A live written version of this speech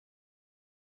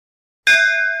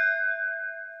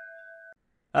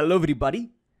Hello everybody.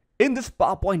 In this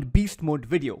PowerPoint Beast Mode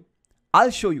video,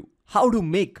 I'll show you how to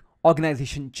make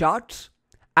organization charts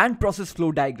and process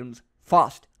flow diagrams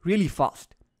fast, really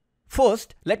fast.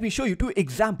 First, let me show you two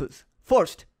examples.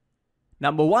 First,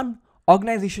 number one,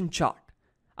 organization chart.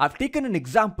 I've taken an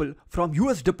example from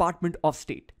US Department of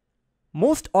State.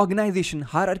 Most organization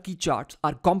hierarchy charts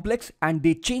are complex and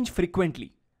they change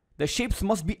frequently. The shapes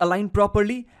must be aligned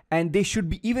properly and they should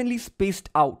be evenly spaced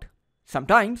out.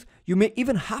 Sometimes you may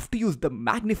even have to use the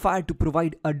magnifier to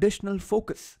provide additional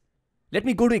focus. Let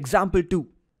me go to example 2,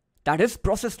 that is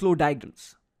process flow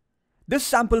diagrams. This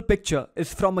sample picture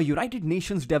is from a United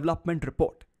Nations development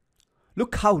report.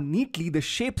 Look how neatly the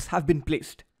shapes have been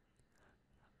placed.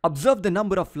 Observe the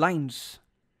number of lines.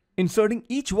 Inserting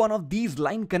each one of these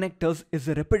line connectors is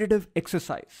a repetitive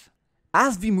exercise.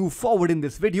 As we move forward in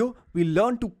this video, we'll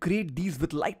learn to create these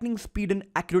with lightning speed and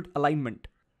accurate alignment.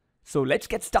 So let's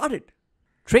get started.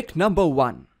 Trick number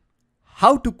 1.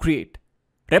 How to create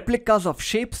replicas of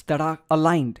shapes that are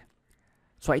aligned.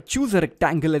 So I choose a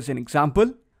rectangle as an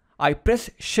example. I press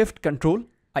Shift Ctrl,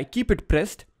 I keep it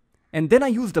pressed, and then I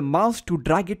use the mouse to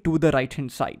drag it to the right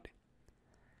hand side.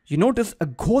 You notice a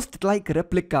ghost-like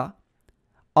replica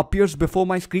appears before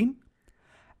my screen.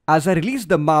 As I release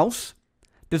the mouse,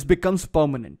 this becomes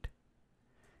permanent.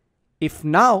 If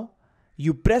now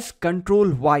you press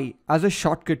Ctrl Y as a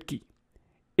shortcut key,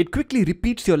 it quickly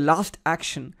repeats your last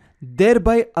action,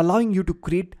 thereby allowing you to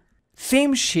create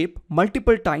same shape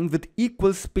multiple times with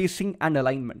equal spacing and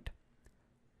alignment.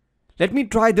 Let me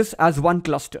try this as one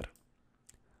cluster.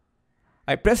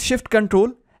 I press Shift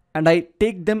Ctrl and I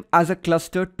take them as a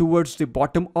cluster towards the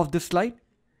bottom of the slide.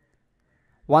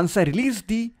 Once I release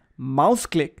the mouse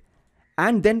click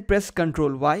and then press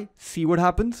Ctrl Y, see what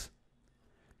happens?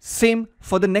 Same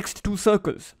for the next two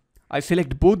circles. I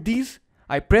select both these,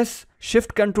 I press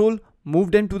Shift Ctrl,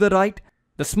 move them to the right.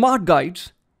 The smart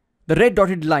guides, the red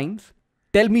dotted lines,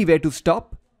 tell me where to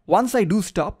stop. Once I do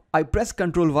stop, I press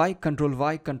Ctrl Y, Ctrl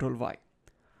Y, Ctrl Y.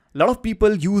 A lot of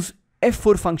people use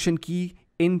F4 function key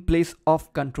in place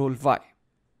of Ctrl Y.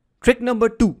 Trick number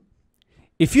 2.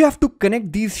 If you have to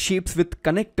connect these shapes with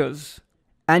connectors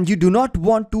and you do not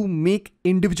want to make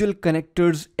individual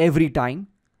connectors every time,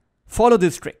 follow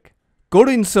this trick. Go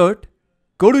to Insert,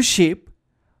 go to Shape,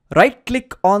 right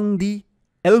click on the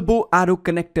elbow arrow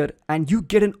connector and you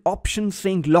get an option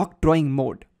saying Lock Drawing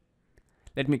Mode.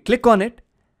 Let me click on it,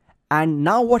 and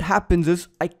now what happens is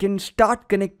I can start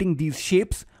connecting these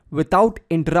shapes without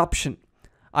interruption.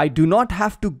 I do not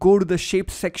have to go to the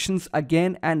shape sections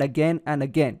again and again and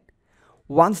again.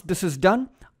 Once this is done,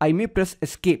 I may press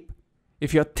Escape.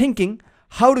 If you're thinking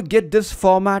how to get this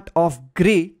format of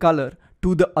gray color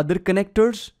to the other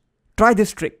connectors, try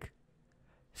this trick.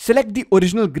 Select the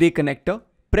original gray connector,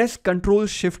 press Ctrl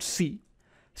Shift C,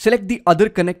 select the other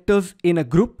connectors in a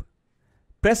group,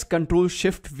 press Ctrl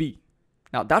Shift V.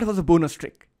 Now that was a bonus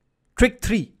trick. Trick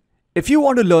 3. If you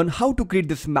want to learn how to create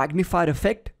this magnifier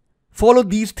effect, follow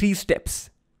these 3 steps.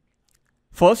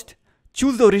 First,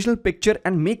 choose the original picture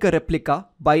and make a replica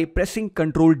by pressing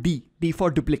Ctrl D, D for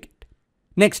duplicate.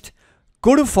 Next,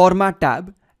 go to Format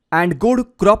tab and go to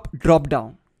Crop drop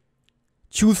down.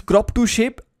 Choose Crop to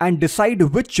Shape and decide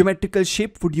which geometrical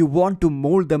shape would you want to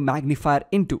mold the magnifier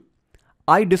into.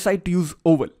 I decide to use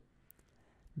oval.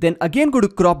 Then again go to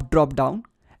Crop drop down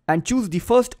and choose the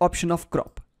first option of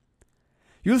crop.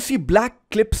 You'll see black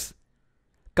clips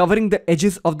covering the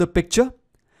edges of the picture.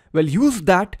 Well, use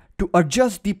that to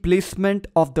adjust the placement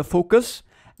of the focus,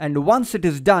 and once it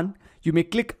is done, you may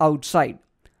click outside.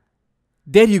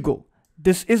 There you go.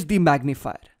 This is the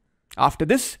magnifier. After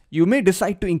this, you may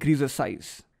decide to increase the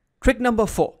size. Trick number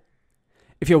 4.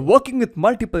 If you're working with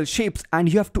multiple shapes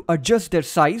and you have to adjust their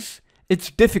size,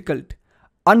 it's difficult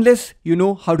unless you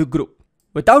know how to group.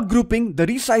 Without grouping, the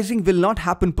resizing will not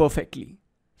happen perfectly.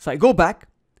 So I go back,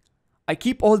 I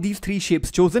keep all these 3 shapes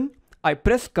chosen, I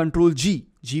press Ctrl G,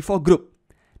 G for group.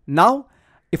 Now,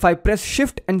 if I press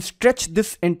Shift and stretch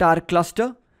this entire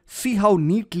cluster, see how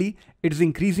neatly it is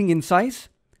increasing in size?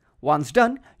 Once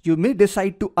done, you may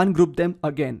decide to ungroup them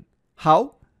again.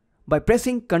 How? By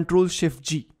pressing Ctrl Shift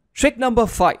G. Trick number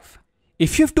 5.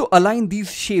 If you have to align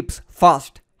these shapes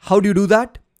fast, how do you do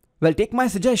that? Well, take my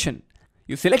suggestion.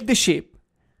 You select the shape,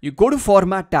 you go to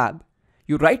Format tab,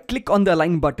 you right click on the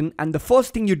Align button, and the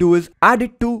first thing you do is add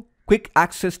it to Quick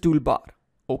Access toolbar.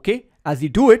 Okay, as you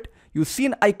do it, you see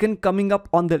an icon coming up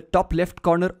on the top left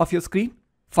corner of your screen.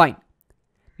 Fine.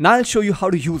 Now I'll show you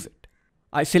how to use it.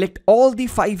 I select all the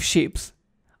 5 shapes,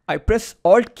 I press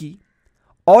Alt key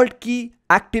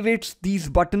activates these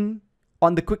buttons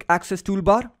on the Quick Access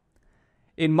toolbar.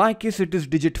 In my case, it is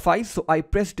digit 5, so I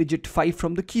press digit 5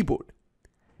 from the keyboard.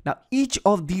 Now each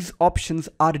of these options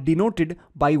are denoted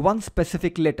by one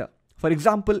specific letter. For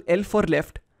example, L for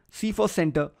left, C for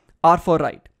center, R for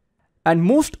right. And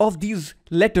most of these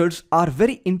letters are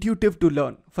very intuitive to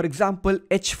learn. For example,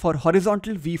 H for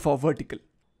horizontal, V for vertical.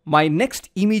 My next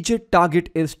immediate target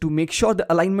is to make sure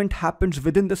the alignment happens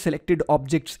within the selected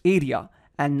object's area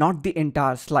and not the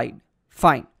entire slide.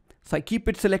 Fine. So I keep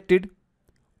it selected,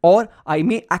 or I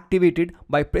may activate it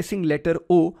by pressing letter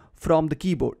O from the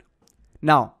keyboard.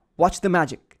 Now watch the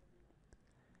magic.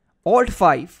 Alt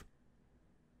 5,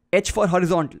 H for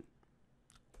horizontal.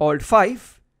 Alt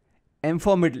 5, M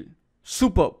for middle.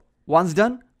 Superb. Once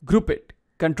done, group it.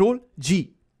 Control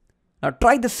G. Now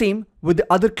try the same with the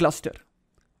other cluster.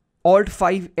 Alt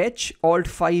 5H, Alt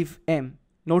 5M.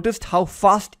 Noticed how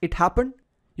fast it happened?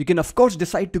 You can of course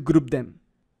decide to group them.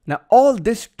 Now all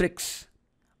these tricks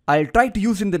I'll try to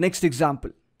use in the next example.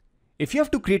 If you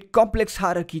have to create complex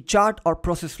hierarchy chart or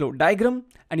process flow diagram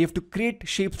and you have to create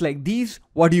shapes like these,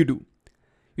 what do?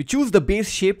 You choose the base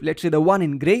shape, let's say the one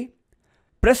in gray,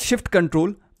 press Shift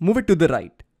Control, move it to the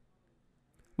right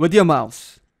with your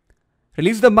mouse.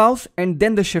 Release the mouse and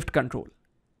then the Shift Control.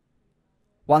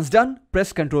 Once done,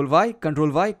 press Ctrl Y,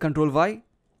 Ctrl Y, Ctrl Y.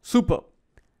 Superb.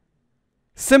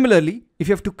 Similarly, if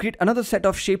you have to create another set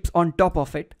of shapes on top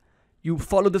of it, you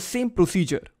follow the same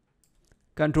procedure.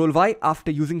 Ctrl Y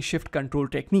after using Shift Control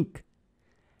technique.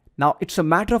 Now it's a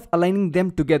matter of aligning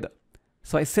them together.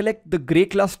 So I select the gray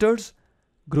clusters,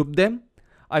 group them.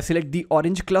 I select the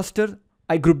orange cluster,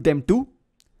 I group them too.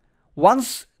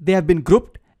 Once they have been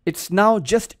grouped, it's now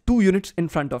just 2 units in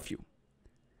front of you.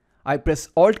 I press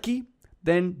Alt key,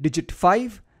 then digit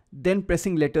 5, then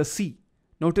pressing letter C.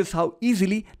 Notice how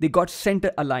easily they got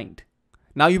center aligned.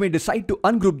 Now you may decide to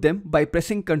ungroup them by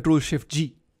pressing Ctrl Shift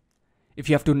G. If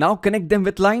you have to now connect them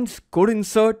with lines, go to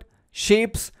Insert,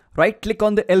 Shapes, right click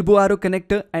on the elbow arrow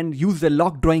connector and use the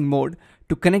lock drawing mode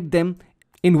to connect them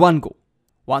in one go.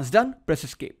 Once done, press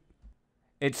Escape.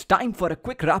 It's time for a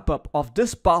quick wrap up of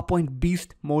this PowerPoint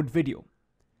Beast Mode video.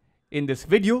 In this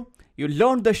video, you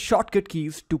learned the shortcut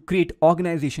keys to create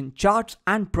organization charts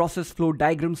and process flow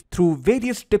diagrams through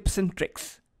various tips and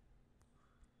tricks.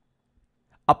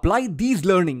 Apply these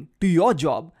learning to your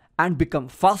job and become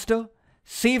faster,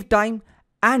 save time,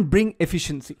 and bring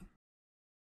efficiency.